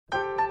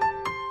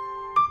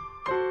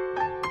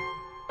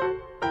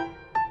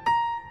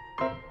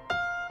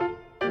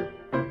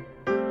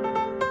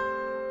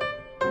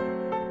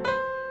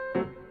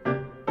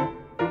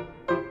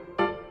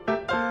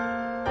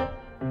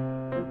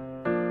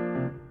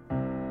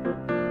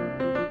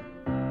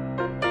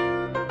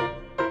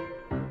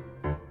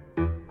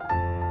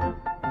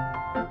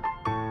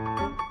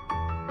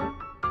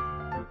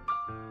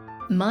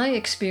My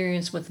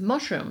experience with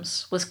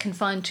mushrooms was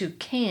confined to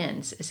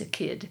cans as a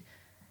kid.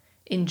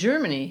 In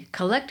Germany,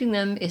 collecting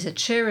them is a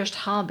cherished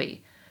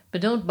hobby,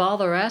 but don't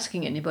bother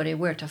asking anybody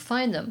where to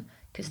find them,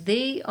 because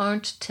they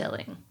aren't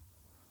telling.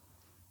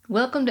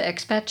 Welcome to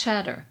Expat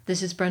Chatter.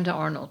 This is Brenda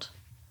Arnold.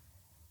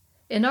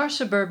 In our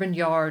suburban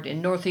yard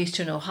in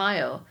northeastern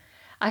Ohio,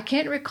 I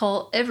can't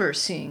recall ever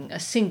seeing a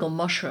single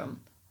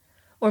mushroom.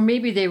 Or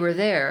maybe they were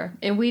there,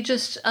 and we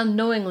just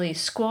unknowingly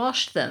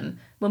squashed them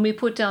when we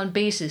put down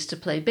bases to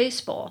play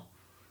baseball.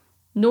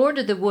 Nor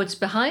did the woods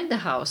behind the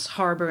house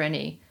harbor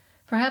any.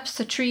 Perhaps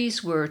the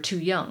trees were too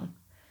young.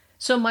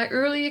 So my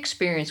early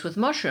experience with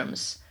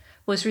mushrooms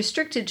was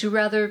restricted to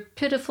rather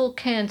pitiful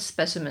canned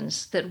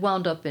specimens that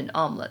wound up in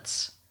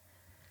omelets.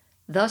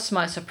 Thus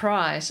my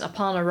surprise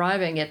upon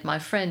arriving at my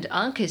friend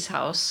Anke's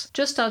house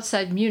just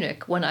outside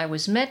Munich when I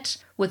was met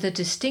with a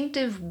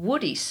distinctive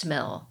woody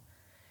smell.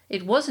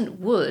 It wasn't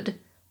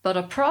wood, but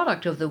a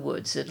product of the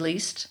woods at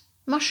least,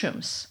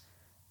 mushrooms.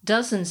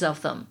 Dozens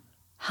of them,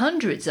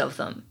 hundreds of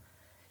them.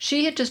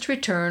 She had just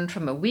returned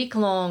from a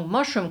week-long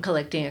mushroom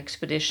collecting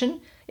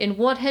expedition in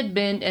what had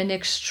been an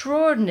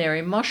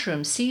extraordinary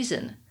mushroom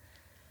season.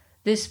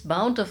 This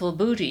bountiful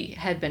booty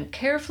had been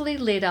carefully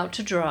laid out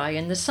to dry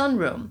in the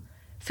sunroom,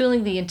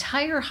 filling the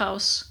entire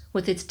house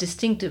with its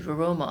distinctive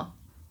aroma.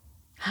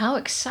 How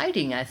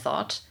exciting, I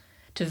thought,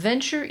 to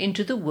venture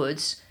into the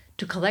woods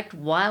to collect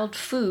wild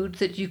food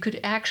that you could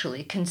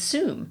actually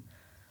consume.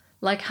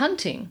 Like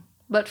hunting,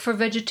 but for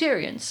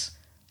vegetarians,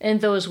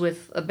 and those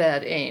with a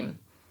bad aim.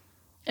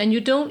 And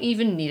you don't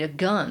even need a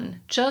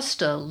gun,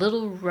 just a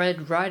little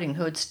Red Riding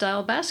Hood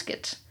style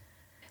basket.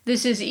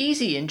 This is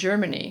easy in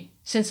Germany,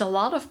 since a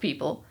lot of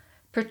people,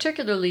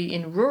 particularly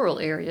in rural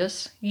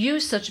areas,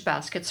 use such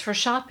baskets for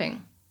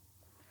shopping.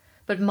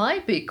 But my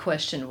big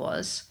question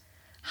was,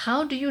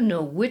 how do you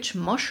know which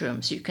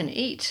mushrooms you can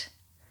eat?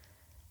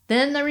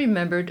 Then I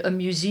remembered a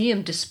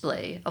museum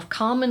display of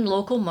common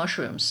local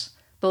mushrooms,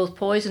 both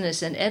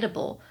poisonous and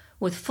edible,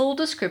 with full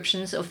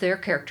descriptions of their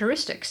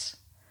characteristics.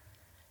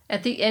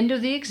 At the end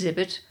of the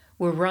exhibit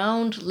were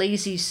round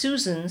lazy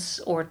Susans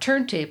or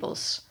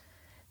turntables.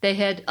 They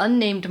had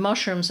unnamed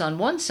mushrooms on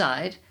one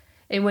side,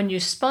 and when you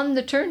spun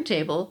the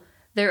turntable,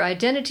 their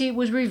identity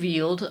was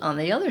revealed on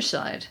the other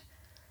side.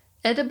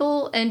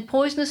 Edible and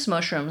poisonous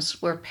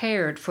mushrooms were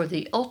paired for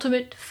the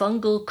ultimate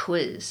fungal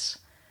quiz.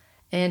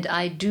 And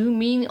I do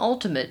mean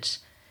ultimate,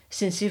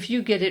 since if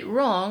you get it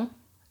wrong,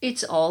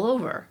 it's all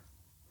over.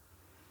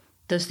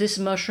 Does this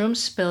mushroom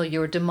spell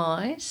your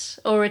demise,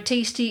 or a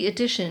tasty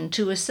addition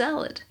to a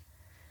salad?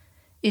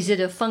 Is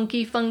it a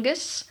funky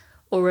fungus,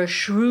 or a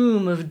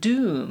shroom of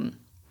doom?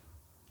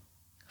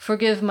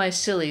 Forgive my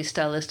silly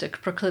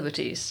stylistic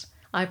proclivities.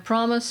 I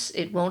promise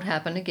it won't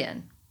happen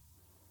again.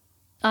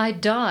 I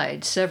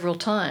died several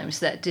times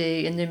that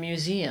day in the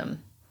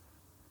museum.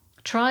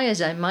 Try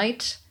as I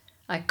might,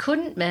 I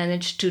couldn't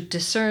manage to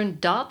discern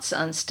dots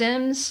on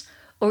stems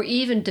or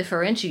even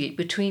differentiate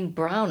between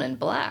brown and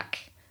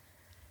black.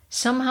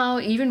 Somehow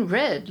even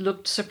red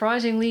looked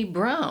surprisingly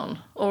brown,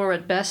 or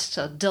at best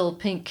a dull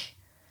pink.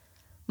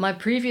 My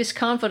previous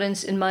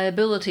confidence in my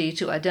ability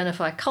to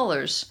identify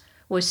colors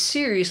was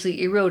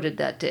seriously eroded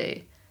that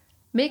day,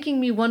 making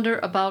me wonder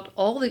about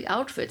all the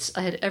outfits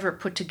I had ever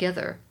put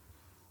together.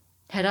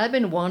 Had I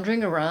been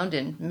wandering around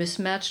in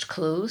mismatched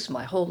clothes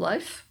my whole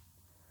life?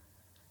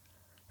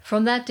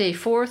 From that day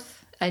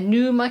forth, I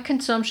knew my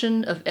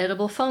consumption of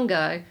edible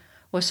fungi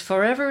was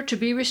forever to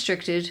be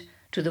restricted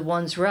to the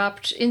ones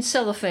wrapped in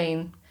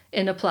cellophane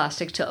in a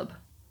plastic tub.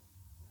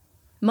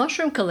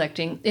 Mushroom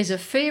collecting is a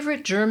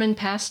favorite German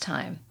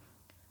pastime,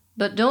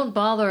 but don't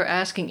bother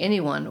asking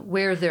anyone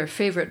where their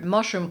favorite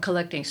mushroom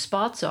collecting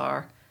spots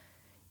are.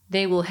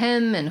 They will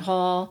hem and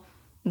haw,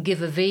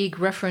 give a vague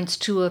reference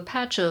to a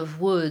patch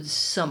of woods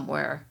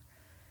somewhere.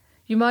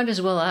 You might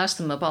as well ask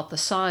them about the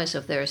size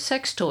of their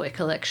sex toy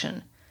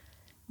collection.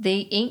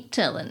 They ain't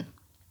tellin'.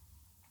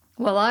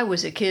 While I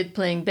was a kid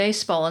playing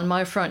baseball in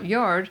my front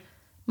yard,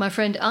 my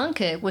friend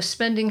Anke was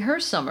spending her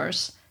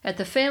summers at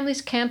the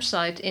family's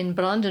campsite in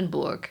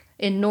Brandenburg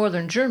in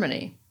northern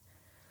Germany.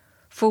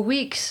 For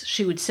weeks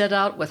she would set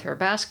out with her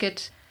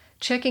basket,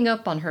 checking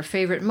up on her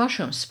favorite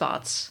mushroom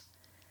spots.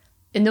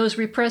 In those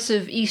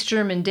repressive East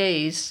German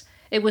days,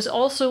 it was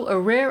also a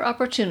rare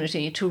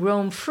opportunity to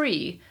roam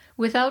free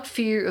without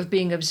fear of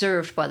being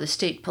observed by the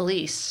state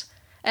police,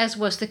 as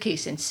was the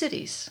case in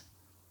cities.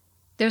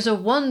 There's a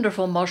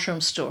wonderful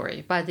mushroom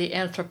story by the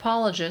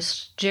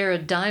anthropologist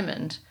Jared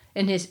Diamond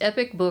in his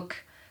epic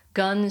book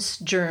Guns,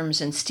 Germs,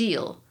 and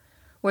Steel,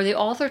 where the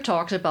author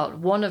talks about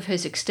one of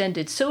his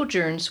extended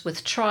sojourns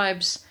with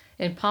tribes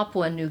in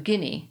Papua New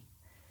Guinea.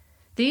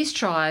 These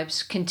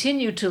tribes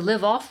continued to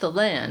live off the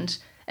land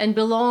and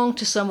belong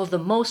to some of the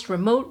most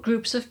remote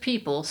groups of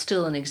people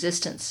still in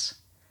existence.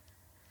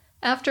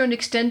 After an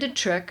extended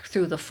trek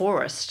through the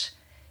forest,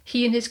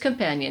 he and his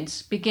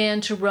companions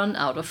began to run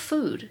out of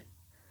food.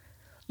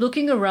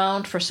 Looking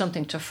around for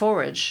something to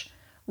forage,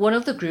 one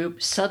of the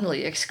group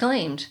suddenly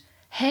exclaimed,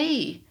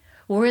 "Hey,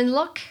 we're in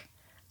luck!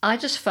 I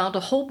just found a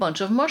whole bunch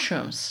of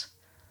mushrooms."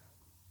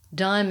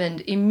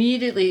 Diamond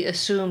immediately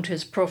assumed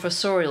his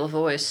professorial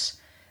voice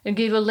and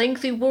gave a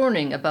lengthy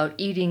warning about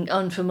eating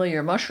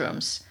unfamiliar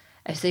mushrooms,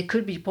 as they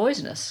could be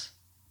poisonous.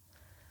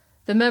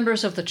 The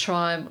members of the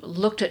tribe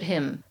looked at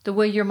him the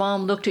way your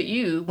mom looked at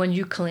you when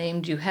you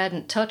claimed you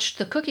hadn't touched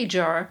the cookie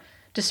jar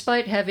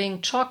despite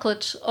having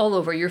chocolate all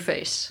over your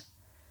face.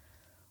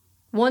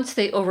 Once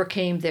they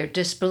overcame their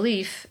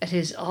disbelief at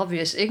his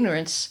obvious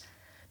ignorance,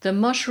 the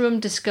mushroom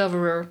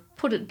discoverer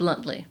put it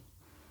bluntly.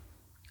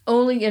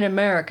 Only an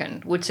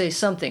American would say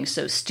something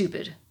so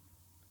stupid.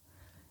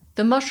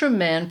 The mushroom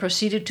man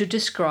proceeded to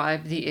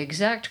describe the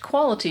exact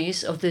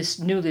qualities of this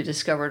newly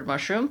discovered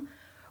mushroom,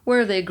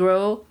 where they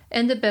grow,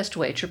 and the best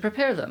way to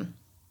prepare them.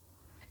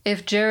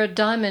 If Jared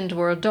Diamond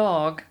were a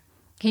dog,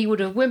 he would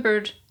have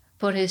whimpered,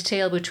 put his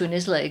tail between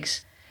his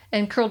legs,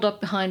 and curled up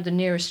behind the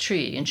nearest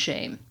tree in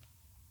shame.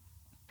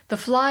 The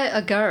fly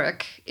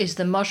agaric is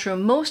the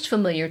mushroom most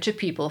familiar to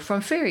people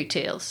from fairy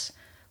tales,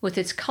 with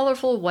its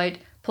colorful white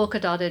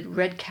polka-dotted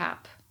red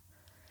cap.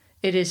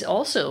 It is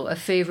also a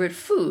favorite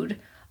food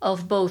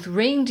of both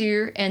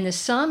reindeer and the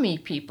Sami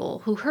people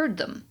who herd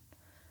them.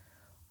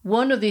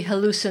 One of the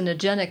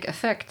hallucinogenic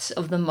effects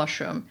of the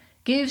mushroom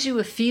gives you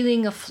a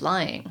feeling of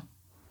flying.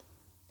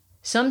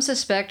 Some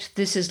suspect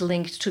this is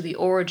linked to the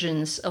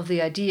origins of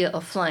the idea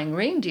of flying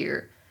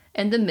reindeer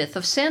and the myth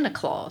of Santa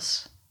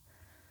Claus.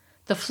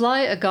 The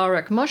fly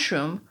agaric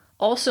mushroom,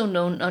 also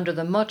known under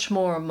the much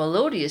more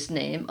melodious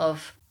name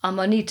of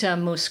Amanita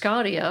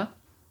muscaria,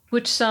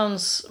 which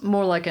sounds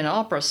more like an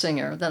opera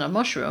singer than a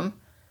mushroom,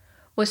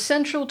 was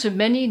central to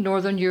many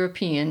Northern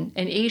European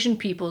and Asian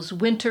peoples'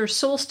 winter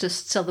solstice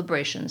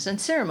celebrations and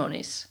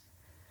ceremonies.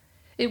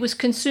 It was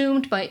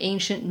consumed by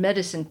ancient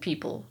medicine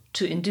people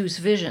to induce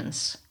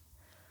visions.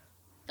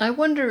 I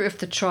wonder if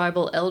the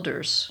tribal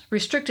elders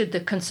restricted the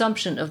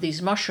consumption of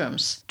these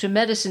mushrooms to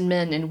medicine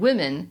men and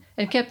women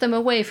and kept them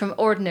away from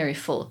ordinary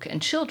folk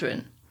and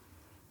children.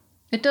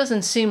 It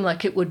doesn't seem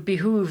like it would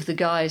behoove the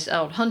guys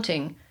out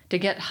hunting to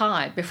get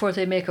high before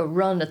they make a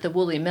run at the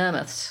woolly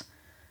mammoths,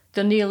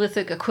 the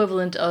Neolithic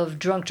equivalent of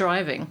drunk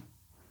driving.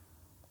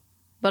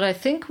 But I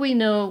think we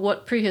know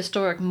what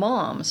prehistoric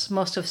moms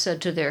must have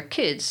said to their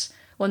kids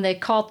when they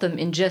caught them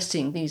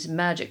ingesting these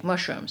magic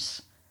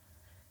mushrooms.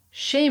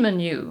 Shame on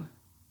you!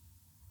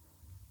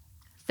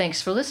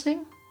 Thanks for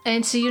listening,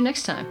 and see you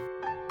next time.